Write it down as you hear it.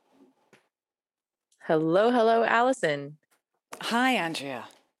Hello, hello, Allison. Hi, Andrea.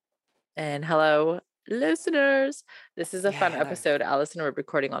 And hello, listeners. This is a fun hello. episode, Allison. We're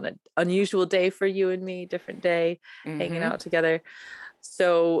recording on an unusual day for you and me, different day, hanging out together.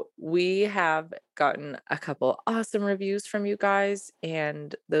 So we have gotten a couple awesome reviews from you guys,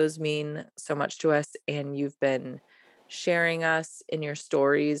 and those mean so much to us. And you've been sharing us in your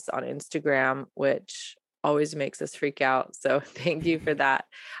stories on Instagram, which always makes us freak out. So thank you for that.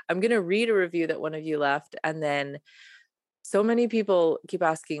 I'm going to read a review that one of you left, and then so many people keep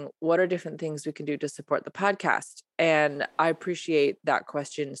asking, what are different things we can do to support the podcast? And I appreciate that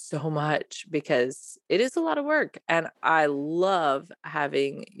question so much because it is a lot of work. And I love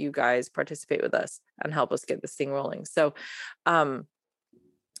having you guys participate with us and help us get this thing rolling. So I'm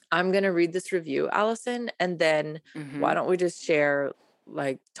going to read this review, Allison, and then why don't we just share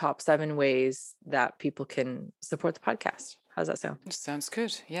like top 7 ways that people can support the podcast? How's that sound? Sounds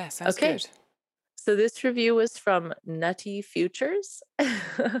good. Yeah, sounds Okay. good. So this review was from Nutty Futures.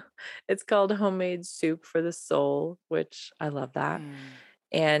 It's called Homemade Soup for the Soul, which I love that.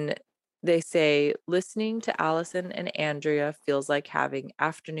 And they say, listening to Allison and Andrea feels like having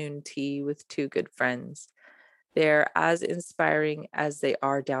afternoon tea with 2 good friends. They're as inspiring as they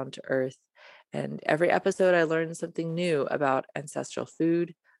are down to earth. And every episode I learn something new about ancestral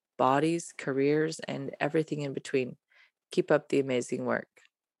food, bodies, careers, and everything in between. Keep up the amazing work.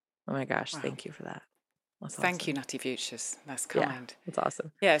 Oh my gosh, Thank you for that. That's Thank awesome. you, Nutty Futures. That's kind. Yeah, that's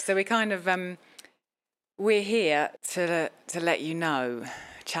awesome. Yeah, so we kind of we're here to let you know,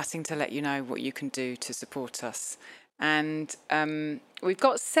 chatting to let you know what you can do to support us, and we've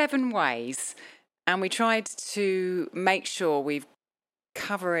got 7 ways, and we tried to make sure we're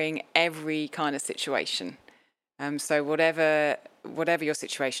covering every kind of situation. So whatever your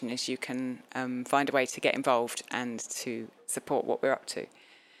situation is, you can find a way to get involved and to support what we're up to.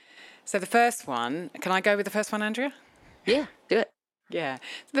 So the first one, can I go with the first one, Andrea? Yeah, do it. Yeah.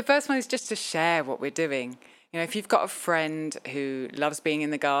 So the first one is just to share what we're doing. You know, if you've got a friend who loves being in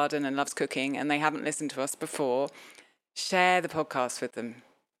the garden and loves cooking and they haven't listened to us before, share the podcast with them.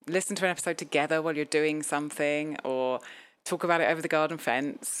 Listen to an episode together while you're doing something, or talk about it over the garden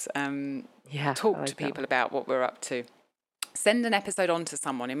fence. Talk to people about what we're up to. Send an episode on to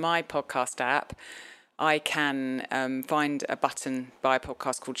someone. In my podcast app, I can find a button by a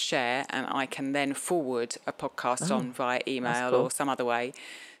podcast called Share, and I can then forward a podcast on via email or some other way.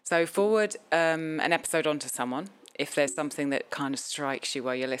 So forward an episode on to someone if there's something that kind of strikes you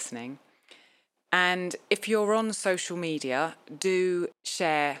while you're listening. And if you're on social media, do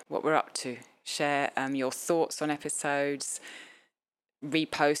share what we're up to. Share your thoughts on episodes,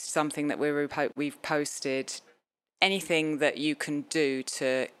 repost something that we've posted, anything that you can do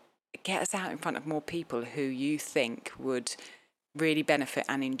to get us out in front of more people who you think would really benefit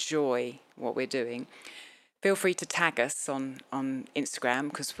and enjoy what we're doing. Feel free to tag us on Instagram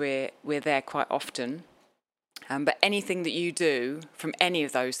because we're there quite often. But anything that you do from any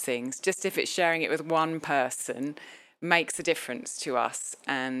of those things, just if it's sharing it with one person, makes a difference to us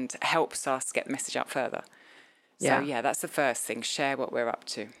and helps us get the message out further. So yeah, that's the first thing. Share what we're up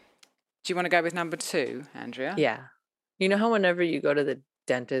to. Do you want to go with number 2, Andrea? Yeah. You know how whenever you go to the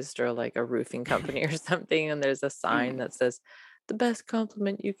dentist or like a roofing company or something, and there's a sign that says, the best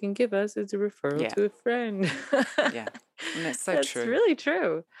compliment you can give us is a referral to a friend. Yeah. And it's so That's true. really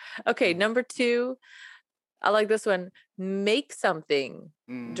true. Okay, number 2, I like this one. Make something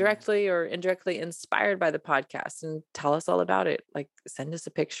directly or indirectly inspired by the podcast and tell us all about it. Like send us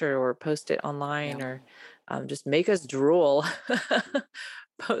a picture or post it online or just make us drool.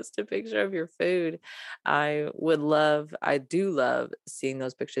 Post a picture of your food. I do love seeing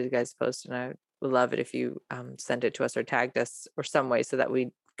those pictures you guys post, and I would love it if you send it to us or tagged us or some way so that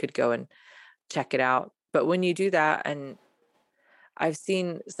we could go and check it out. But when you do that, and I've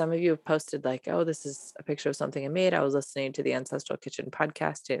seen some of you have posted like, oh, this is a picture of something I made. I was listening to the Ancestral Kitchen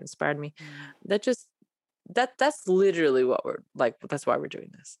podcast. It inspired me. That's literally what we're like. That's why we're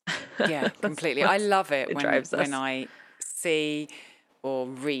doing this. Yeah, completely. I love it when us. I see or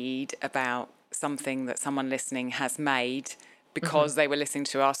read about something that someone listening has made because they were listening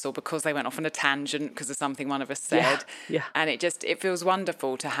to us or because they went off on a tangent because of something one of us said. Yeah. And it feels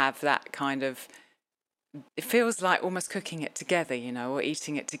wonderful to have that kind of, it feels like almost cooking it together, you know, or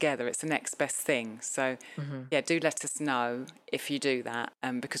eating it together. It's the next best thing. So yeah, do let us know if you do that,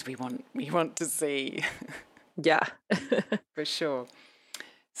 because we want to see. Yeah. For sure.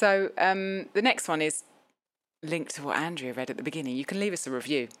 So the next one is linked to what Andrea read at the beginning. You can leave us a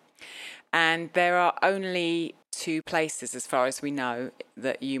review. And there are only 2 places, as far as we know,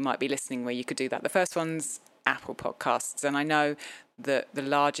 that you might be listening where you could do that. The first one's Apple Podcasts. And I know that the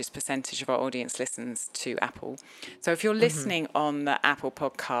largest percentage of our audience listens to Apple. So if you're listening on the Apple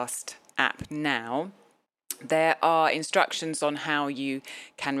Podcast app now, there are instructions on how you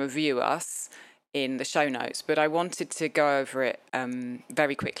can review us in the show notes, but I wanted to go over it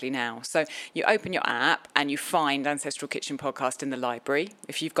very quickly now. So you open your app and you find Ancestral Kitchen Podcast in the library.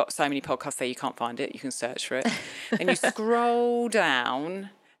 If you've got so many podcasts there you can't find it, you can search for it. And you scroll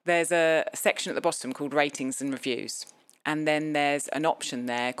down, there's a section at the bottom called Ratings and Reviews. And then there's an option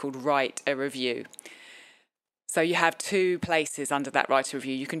there called Write a Review. So you have 2 places under that Write a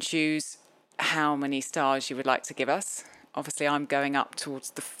Review. You can choose how many stars you would like to give us. Obviously, I'm going up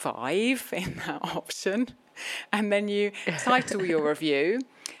towards the 5 in that option. And then you title your review.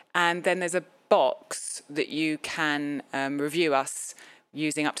 And then there's a box that you can review us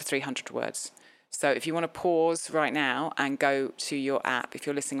using up to 300 words. So if you want to pause right now and go to your app, if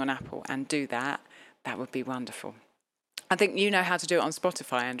you're listening on Apple, and do that, that would be wonderful. I think you know how to do it on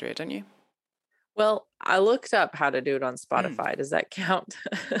Spotify, Andrea, don't you? Well, I looked up how to do it on Spotify. Does that count?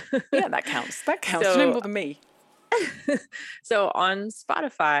 Yeah, that counts. That counts. So, you know more than me. So on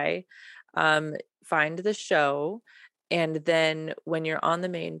Spotify, find the show. And then when you're on the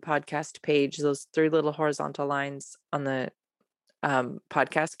main podcast page, those 3 little horizontal lines on the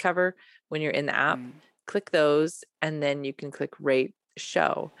podcast cover, when you're in the app, click those. And then you can click rate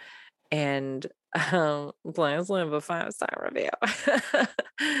show. And please leave a 5-star review.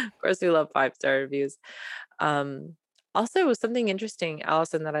 Of course, we love 5-star reviews. Also, something interesting,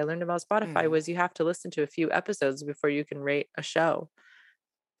 Allison, that I learned about Spotify was you have to listen to a few episodes before you can rate a show,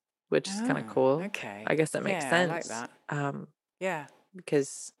 which is kind of cool. Okay. I guess that makes sense. I like that. Yeah.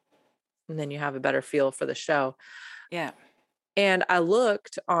 Because then you have a better feel for the show. Yeah. And I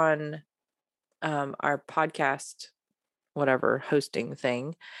looked on our podcast, whatever hosting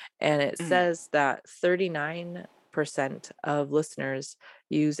thing, and it says that 39% of listeners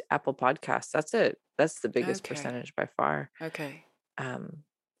use Apple Podcasts. That's the biggest percentage by far. Okay.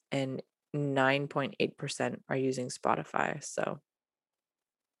 And 9.8% are using Spotify. So,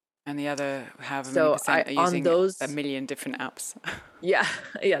 and the other however many percent are using a million different apps. Yeah,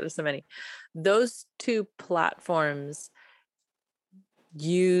 there's so many. Those 2 platforms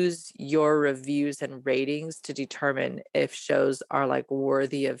use your reviews and ratings to determine if shows are like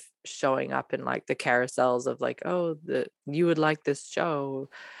worthy of showing up in like the carousels of like, oh, you would like this show,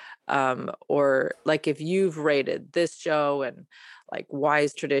 or like if you've rated this show and like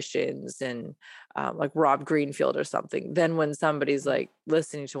Wise Traditions and like Rob Greenfield or something, then when somebody's like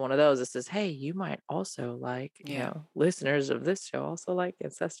listening to one of those, it says, hey, you might also like, you know, listeners of this show also like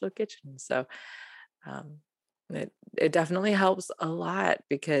Ancestral Kitchen. So it definitely helps a lot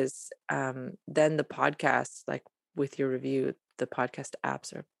because then the podcasts, like with your review, the podcast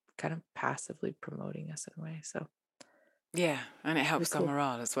apps are kind of passively promoting us in a way. So yeah, and it helps our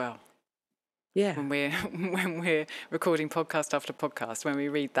morale as well. Yeah, when we're recording podcast after podcast, when we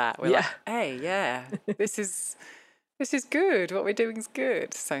read that, we're like, hey, this is good. What we're doing is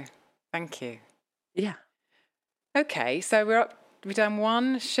good. So thank you. Yeah. Okay, so we've done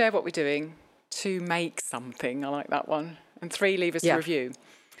 1, share what we're doing. 2, make something. I like that one. And 3, leave us a review.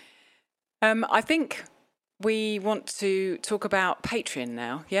 I think we want to talk about Patreon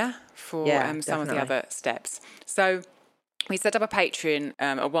now, for some of the other steps. So we set up a Patreon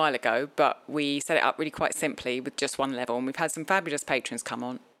a while ago, but we set it up really quite simply with just 1 level. And we've had some fabulous patrons come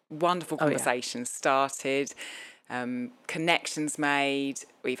on, wonderful conversations started, connections made.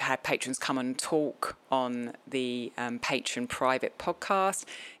 We've had patrons come and talk on the Patreon private podcast.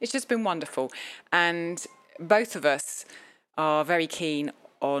 It's just been wonderful. And both of us are very keen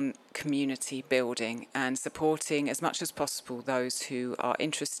on community building and supporting as much as possible those who are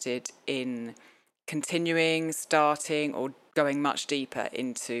interested in continuing, starting, or going much deeper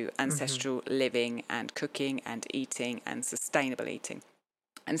into ancestral living and cooking and eating and sustainable eating.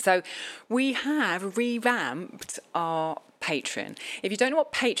 And so we have revamped our Patreon. If you don't know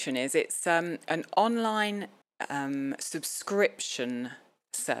what Patreon is, it's an online subscription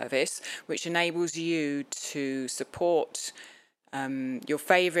service which enables you to support your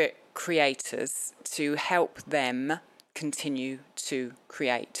favourite creators to help them continue to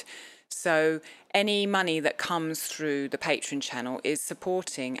create. So any money that comes through the Patreon channel is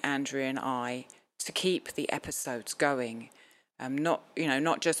supporting Andrea and I to keep the episodes going. Not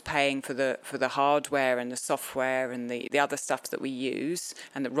just paying for the hardware and the software and the other stuff that we use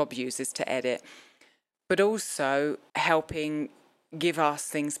and that Rob uses to edit, but also helping give us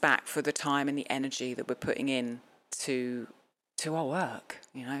things back for the time and the energy that we're putting in to our work,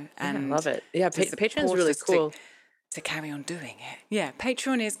 And I love it. Yeah, Patreon's really cool. To carry on doing it. Yeah,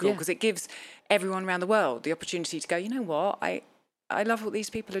 Patreon is cool because it gives everyone around the world the opportunity to go, you know what, I I love what these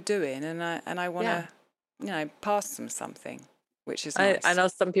people are doing, and I want to, pass them something, which is nice. I know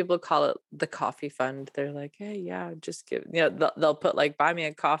some people call it the coffee fund. They're like, hey, yeah, just give, they'll put like buy me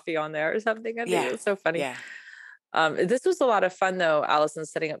a coffee on there or something. I think it's so funny. Yeah. This was a lot of fun though, Allison,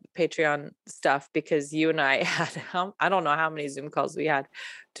 setting up the Patreon stuff, because you and I had, I don't know how many Zoom calls we had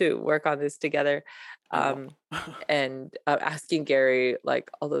to work on this together. And asking Gary like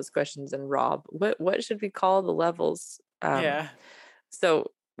all those questions, and Rob, what should we call the levels?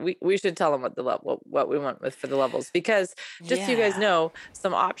 So we should tell them what we went with for the levels, because just so you guys know,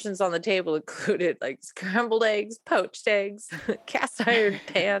 some options on the table included like scrambled eggs, poached eggs, cast iron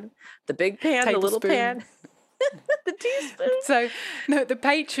pan, the big pan, the little pan, the teaspoon. So no, the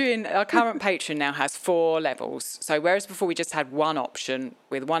Patreon, our current Patreon now has 4 levels. So whereas before we just had one option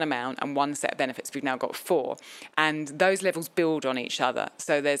with one amount and one set of benefits, we've now got 4. And those levels build on each other.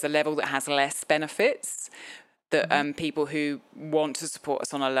 So there's a level that has less benefits that people who want to support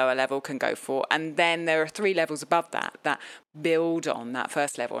us on a lower level can go for. And then there are 3 levels above that build on that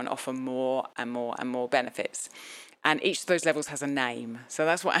first level and offer more and more and more benefits. And each of those levels has a name. So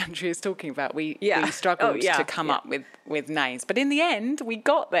that's what Andrea is talking about. We struggled to come up with names. But in the end, we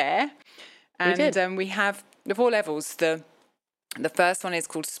got there. And we have the 4 levels. The first one is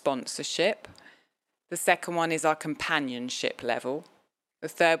called sponsorship. The second one is our companionship level. The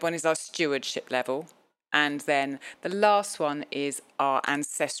third one is our stewardship level. And then the last one is our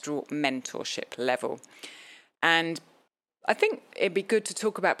ancestral mentorship level. And I think it'd be good to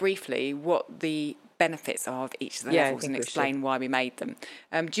talk about briefly what the benefits are of each of the levels and explain why we made them.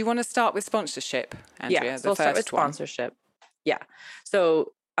 Do you want to start with sponsorship, Andrea? Yeah, so we'll start with sponsorship. Yeah.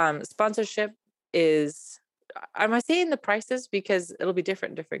 So sponsorship is, am I saying the prices? Because it'll be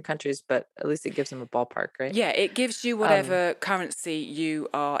different in different countries, but at least it gives them a ballpark, right? Yeah, it gives you whatever currency you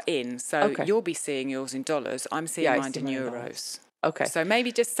are in. So you'll be seeing yours in dollars. I'm seeing mine in euros. Okay. So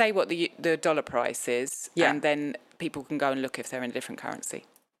maybe just say what the dollar price is, and then people can go and look if they're in a different currency.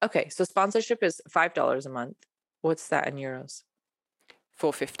 Okay, so sponsorship is $5 a month. What's that in euros?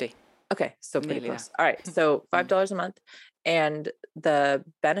 $4.50. Okay, so pretty close. All right, so $5 a month, and the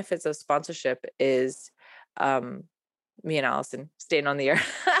benefits of sponsorship is me and Allison staying on the air.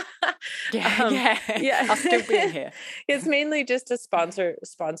 I'll still be here. It's mainly just to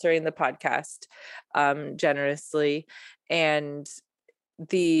sponsoring the podcast generously, and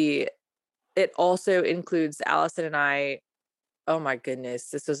it also includes Allison and I. Oh my goodness,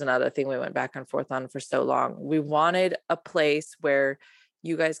 this was another thing we went back and forth on for so long. We wanted a place where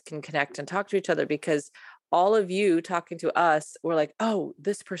you guys can connect and talk to each other, because all of you talking to us were like, oh,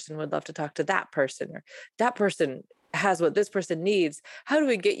 this person would love to talk to that person, or that person has what this person needs. How do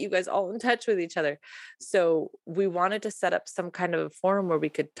we get you guys all in touch with each other? So we wanted to set up some kind of a forum where we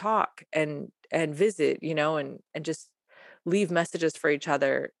could talk and visit, and just leave messages for each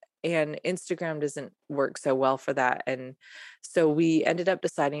other. And Instagram doesn't work so well for that. And so we ended up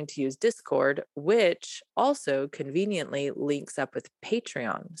deciding to use Discord, which also conveniently links up with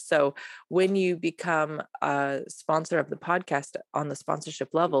Patreon. So when you become a sponsor of the podcast on the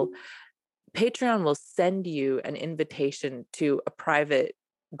sponsorship level, Patreon will send you an invitation to a private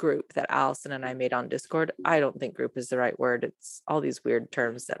group that Allison and I made on Discord. I don't think group is the right word. It's all these weird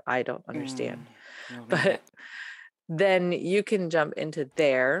terms that I don't understand. But then you can jump into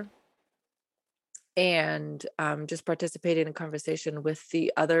there and just participate in a conversation with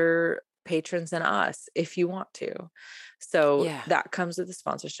the other patrons and us if you want to. So that comes with the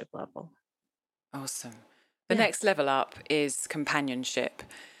sponsorship level. Awesome. The next level up is companionship.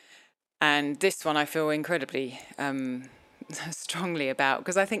 And this one I feel incredibly strongly about,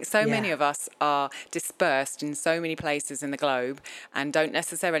 because I think so many of us are dispersed in so many places in the globe and don't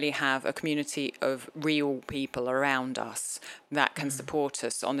necessarily have a community of real people around us that can support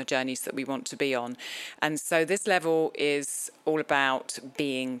us on the journeys that we want to be on. And so this level is all about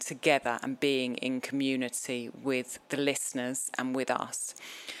being together and being in community with the listeners and with us.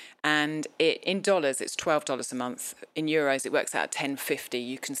 And in dollars, it's $12 a month. In euros, it works out at $10.50.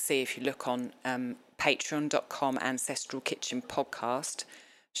 You can see if you look on patreon.com Ancestral Kitchen Podcast.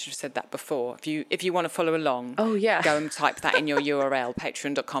 Should have said that before. If you want to follow along, go and type that in your URL,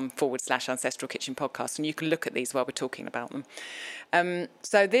 patreon.com/Ancestral Kitchen Podcast, and you can look at these while we're talking about them.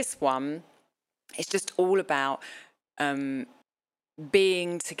 So this one is just all about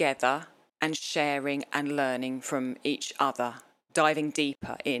being together and sharing and learning from each other, diving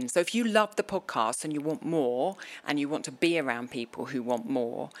deeper in. So if you love the podcast and you want more and you want to be around people who want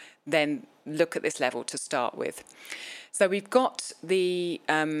more, then look at this level to start with. So we've got the,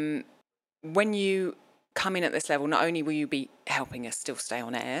 when you come in at this level, not only will you be helping us still stay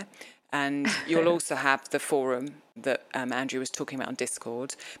on air, And you'll also have the forum that Andrew was talking about on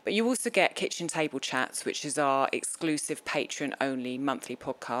Discord. But you also get Kitchen Table Chats, which is our exclusive Patreon-only monthly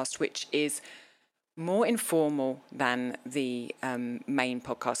podcast, which is more informal than the main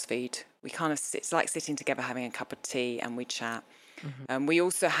podcast feed. We kind of it's like sitting together having a cup of tea and we chat. We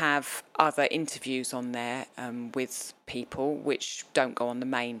also have other interviews on there with people which don't go on the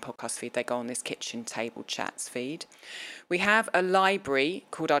main podcast feed. They go on this Kitchen Table Chats feed. We have a library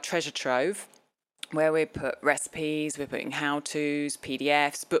called our Treasure Trove, where we put recipes, we're putting how-tos,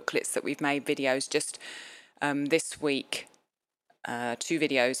 PDFs, booklets that we've made, videos. Just this week, 2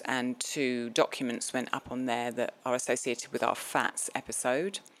 videos and 2 documents went up on there that are associated with our fats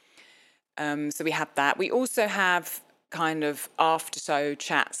episode. So we have that. We also have kind of after-show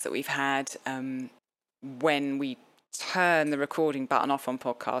chats that we've had when we turn the recording button off on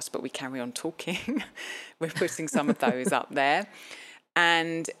podcasts, but we carry on talking. We're putting some of those up there.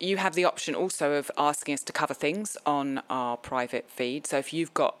 And you have the option also of asking us to cover things on our private feed. So if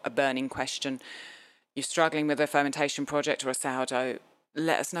you've got a burning question, you're struggling with a fermentation project or a sourdough,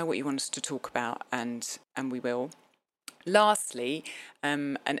 let us know what you want us to talk about, and we will. Lastly,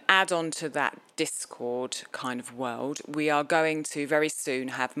 an add-on to that Discord kind of world, we are going to very soon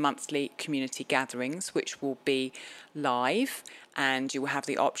have monthly community gatherings, which will be live, and you will have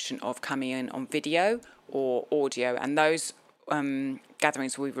the option of coming in on video or audio, and those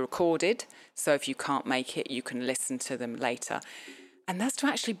gatherings will be recorded, so if you can't make it, you can listen to them later. And that's to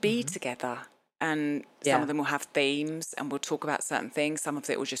actually be together. And some of them will have themes and we'll talk about certain things. Some of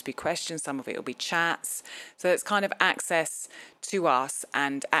it will just be questions. Some of it will be chats. So it's kind of access to us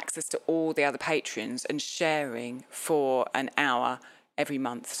and access to all the other patrons and sharing for an hour every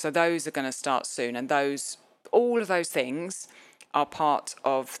month. So those are going to start soon. And all of those things are part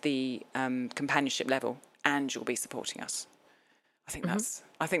of the companionship level, and you'll be supporting us. I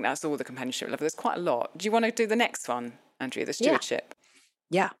think that's all the companionship level. There's quite a lot. Do you want to do the next one, Andrea, the stewardship?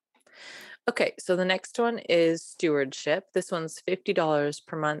 Yeah. Okay, so the next one is stewardship. This one's $50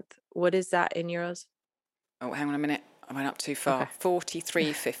 per month. What is that in euros? Oh, hang on a minute. I went up too far. Okay.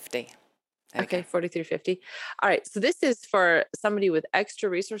 $43.50. Okay, $43.50. All right, so this is for somebody with extra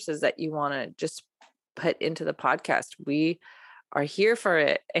resources that you want to just put into the podcast. We are here for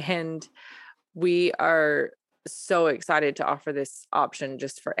it, and we are so excited to offer this option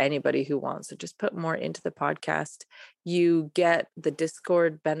just for anybody who wants to just put more into the podcast. You get the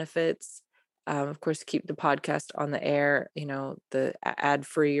Discord benefits. Of course, keep the podcast on the air, the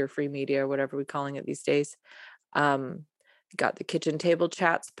ad-free or free media, or whatever we're calling it these days. Got the Kitchen Table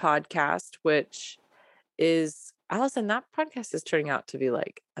Chats podcast, which is, Allison, that podcast is turning out to be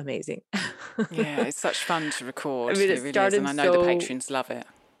like amazing. Yeah, it's such fun to record. I mean, it really is, and I know the patrons love it.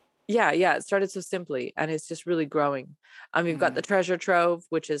 Yeah, it started so simply, and it's just really growing. We've got the Treasure Trove,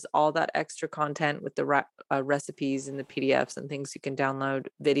 which is all that extra content with the recipes and the PDFs and things you can download,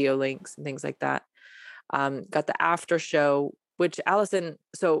 video links and things like that. Got the After Show, which Allison,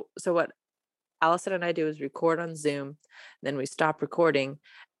 so what Allison and I do is record on Zoom, then we stop recording,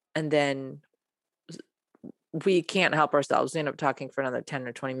 and then we can't help ourselves. We end up talking for another 10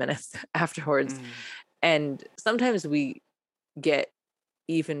 or 20 minutes afterwards. And sometimes we get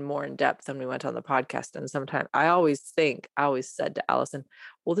even more in depth than we went on the podcast. And sometimes I always said to Allison,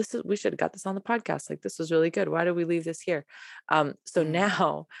 well, we should have got this on the podcast. Like, this was really good. Why did we leave this here? So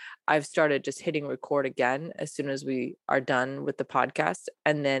now I've started just hitting record again as soon as we are done with the podcast.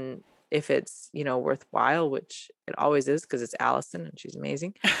 And then if it's, worthwhile, which it always is, because it's Allison and she's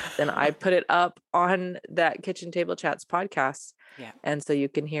amazing, then I put it up on that Kitchen Table Chats podcast. Yeah. And so you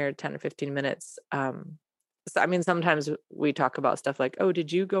can hear 10 or 15 minutes. So, sometimes we talk about stuff like, oh,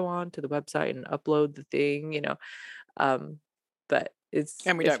 did you go on to the website and upload the thing, but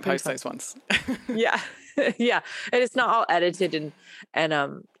and we don't post those ones. Yeah. Yeah. And it's not all edited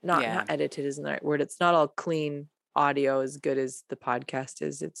and not edited isn't the right word. It's not all clean audio as good as the podcast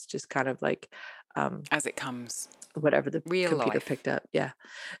is. It's just kind of like, as it comes, whatever the real computer life picked up. Yeah.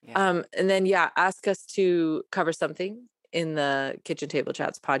 And then, ask us to cover something in the Kitchen Table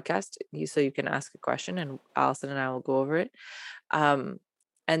Chats podcast, so you can ask a question and Allison and I will go over it. And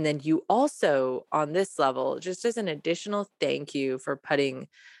then you also, on this level, just as an additional thank you for putting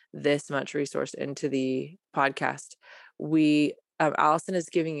this much resource into the podcast, Allison is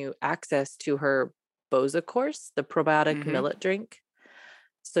giving you access to her Boza course, the probiotic millet drink.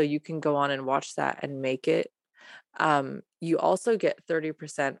 So you can go on and watch that and make it. You also get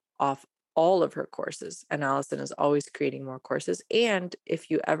 30% off all of her courses, and Allison is always creating more courses. And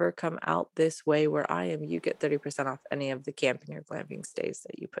if you ever come out this way where I am, you get 30% off any of the camping or glamping stays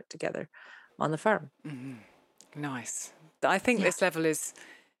that you put together on the farm. Nice. I think this level is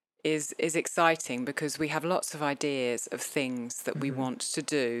is exciting because we have lots of ideas of things that we Mhm. want to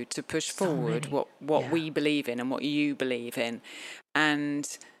do to push So forward many. what Yeah. we believe in and what you believe in.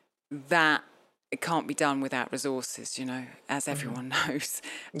 And that it can't be done without resources, as Mhm. everyone knows.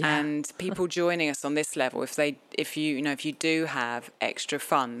 Yeah. And people joining us on this level, if you do have extra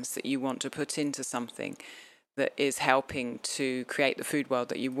funds that you want to put into something that is helping to create the food world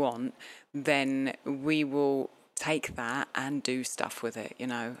that you want, then we will take that and do stuff with it.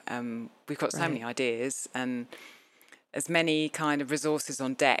 We've got so many Right. ideas and as many kind of resources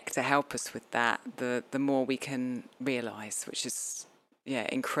on deck to help us with that, the more we can realise, which is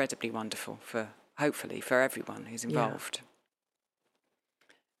incredibly wonderful for hopefully for everyone who's Yeah. involved.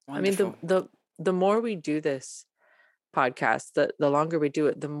 I mean, Wonderful. the more we do this podcast, the longer we do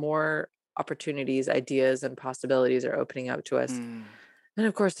it, the more opportunities, ideas, and possibilities are opening up to us. And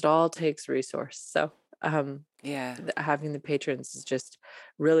of course, it all takes resource. So Yeah. having the patrons is just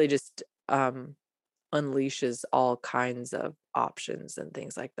really just unleashes all kinds of options and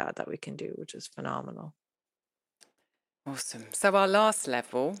things like that we can do, which is phenomenal. Awesome. So our last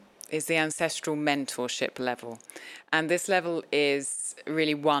level is the ancestral mentorship level. And this level is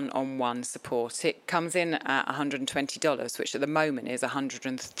really one-on-one support. It comes in at $120, which at the moment is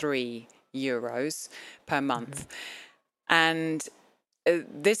 103 euros per month. And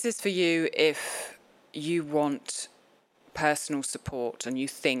this is for you if you want personal support and you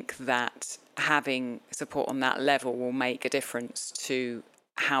think that having support on that level will make a difference to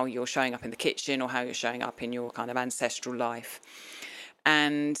how you're showing up in the kitchen or how you're showing up in your kind of ancestral life.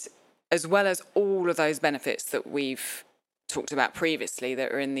 And as well as all of those benefits that we've talked about previously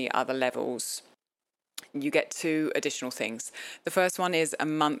that are in the other levels, you get 2 additional things. The first one is a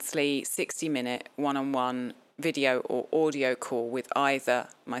monthly 60-minute one-on-one video or audio call with either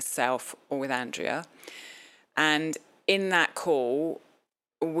myself or with Andrea. And in that call,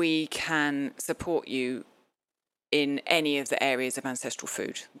 we can support you in any of the areas of ancestral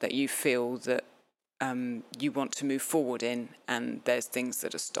food that you feel that you want to move forward in, and there's things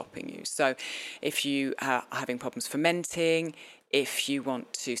that are stopping you. So if you are having problems fermenting, if you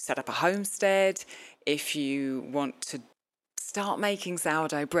want to set up a homestead, if you want to start making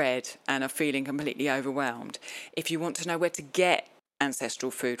sourdough bread and are feeling completely overwhelmed, if you want to know where to get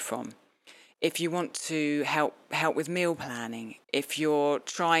ancestral food from, if you want to help with meal planning, if you're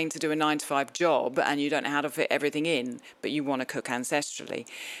trying to do a 9-to-5 job and you don't know how to fit everything in, but you want to cook ancestrally,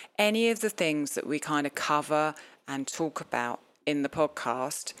 any of the things that we kind of cover and talk about in the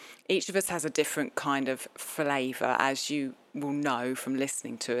podcast, each of us has a different kind of flavour, as you will know from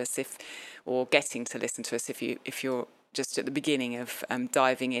listening to us, or getting to listen to us if you're just at the beginning of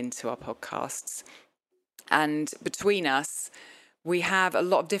diving into our podcasts. And between us, we have a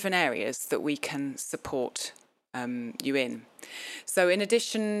lot of different areas that we can support you in. So in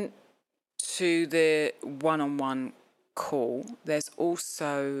addition to the one-on-one call, there's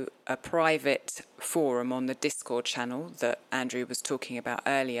also a private forum on the Discord channel that Andrew was talking about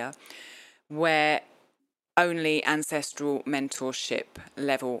earlier, where only ancestral mentorship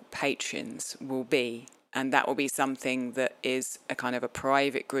level patrons will be. And that will be something that is a kind of a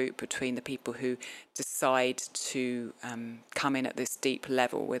private group between the people who decide to come in at this deep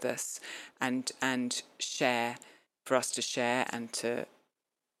level with us and share, for us to share and to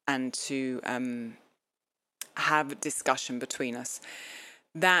have a discussion between us.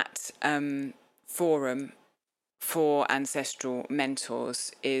 That forum for ancestral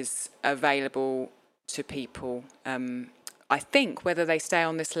mentors is available to people, I think, whether they stay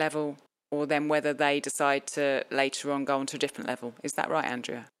on this level or then whether they decide to later on go on to a different level. Is that right,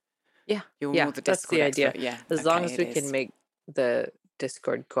 Andrea? Yeah. You're Yeah. more the That's Discord the idea. expert. Yeah. As long Okay, as it we can is. make the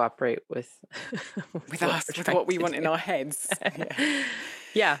Discord cooperate with, With what us, we're with trying what we to want in do. our heads. Yeah.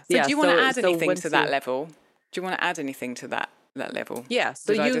 Yeah. So Yeah. do you want to add So anything to once that you, level? Do you want to add anything to that level? yeah.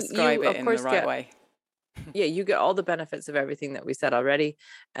 So Did I you describe it of in the course right get, way? yeah, you get all the benefits of everything that we said already.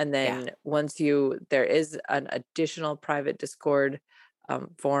 And Yeah. then once there is an additional private Discord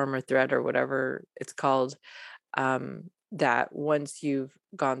forum or thread or whatever it's called, that once you've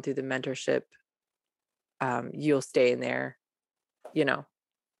gone through the mentorship, you'll stay in there, you know,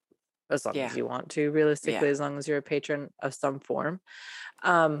 as long Yeah. as you want to, realistically, Yeah. as long as you're a patron of some form.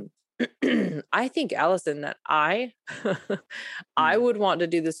 Um, I think, Allison, that I I Mm. would want to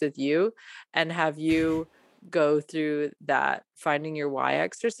do this with you and have you go through that finding your why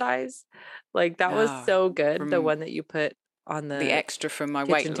exercise. Like that was Ah, so good. The from one that you put on the the extra from my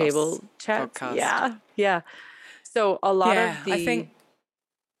weight kitchen loss table chats. podcast. Yeah. Yeah. So a lot Yeah, of I think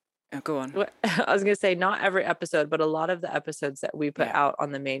Go on. I was going to say, not every episode, but a lot of the episodes that we put out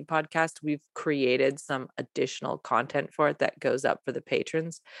on the main podcast, we've created some additional content for it that goes up for the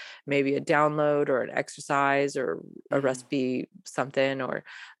patrons, maybe a download or an exercise or a recipe, something, or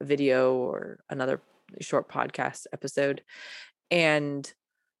a video or another short podcast episode. And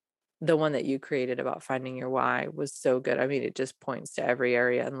the one that you created about finding your why was so good. I mean, it just points to every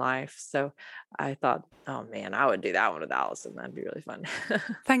area in life. So I thought, oh man, I would do that one with Allison. That'd be really fun.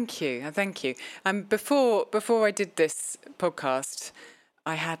 Thank you. Thank you. Before I did this podcast,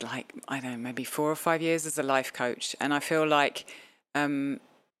 I had I don't know, maybe 4 or 5 years as a life coach. And I feel like the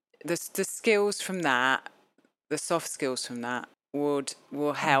skills from that, the soft skills from that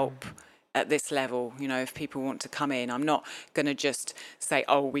will help at this level. You know, if people want to come in, I'm not going to just say,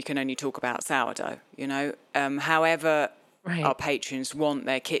 oh, we can only talk about sourdough, you know. However, our patrons want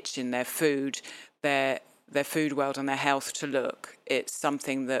their kitchen, their food, their food world and their health to look, it's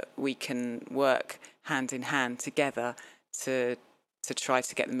something that we can work hand in hand together to try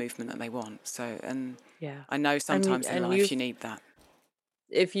to get the movement that they want. So, and I know sometimes in life you need that.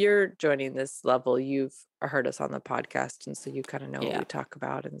 If you're joining this level, you've heard us on the podcast, and so you kind of know what we talk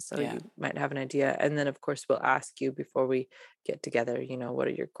about, and so you might have an idea. And then, of course, we'll ask you before we get together, you know, what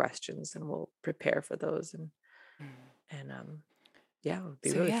are your questions, and we'll prepare for those. And it'll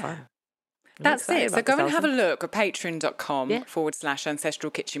be really fun. That's it. So go and have a look at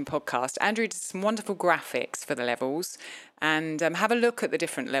patreon.com/Ancestral Kitchen Podcast. Andrew did some wonderful graphics for the levels, and have a look at the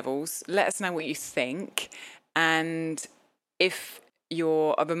different levels. Let us know what you think. And if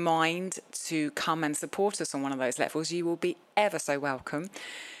you're of a mind to come and support us on one of those levels, you will be ever so welcome.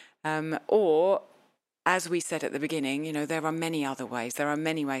 Or, as we said at the beginning, you know, there are many other ways. There are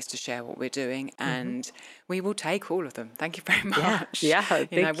many ways to share what we're doing, and we will take all of them. Thank you very much. You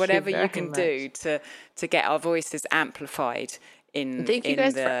know, whatever you can do to get our voices amplified in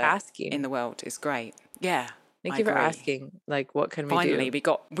for asking in the world is great. Yeah. Thank you for asking. Like, what can we do? Finally, we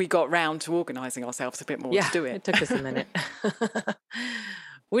got round to organising ourselves a bit more to do it. It took us a minute.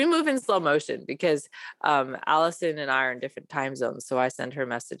 We move in slow motion because Allison and I are in different time zones. So I send her a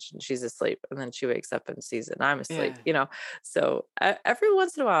message and she's asleep, and then she wakes up and sees it and I'm asleep, you know. So every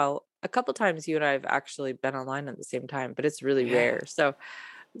once in a while, a couple times you and I have actually been online at the same time, but it's really rare. So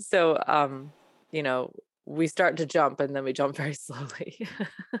you know, we start to jump and then we jump very slowly.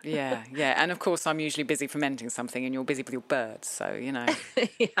 Yeah. And of course, I'm usually busy fermenting something and you're busy with your birds. So, you know.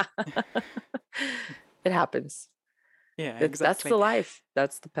 It happens. Yeah, exactly. That's the life.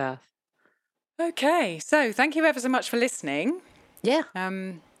 That's the path. Okay. So thank you ever so much for listening. Yeah.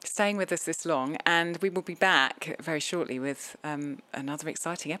 Staying with us this long. And we will be back very shortly with another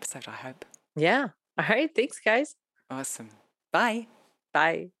exciting episode, I hope. Yeah. All right. Thanks, guys. Awesome. Bye.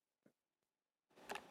 Bye.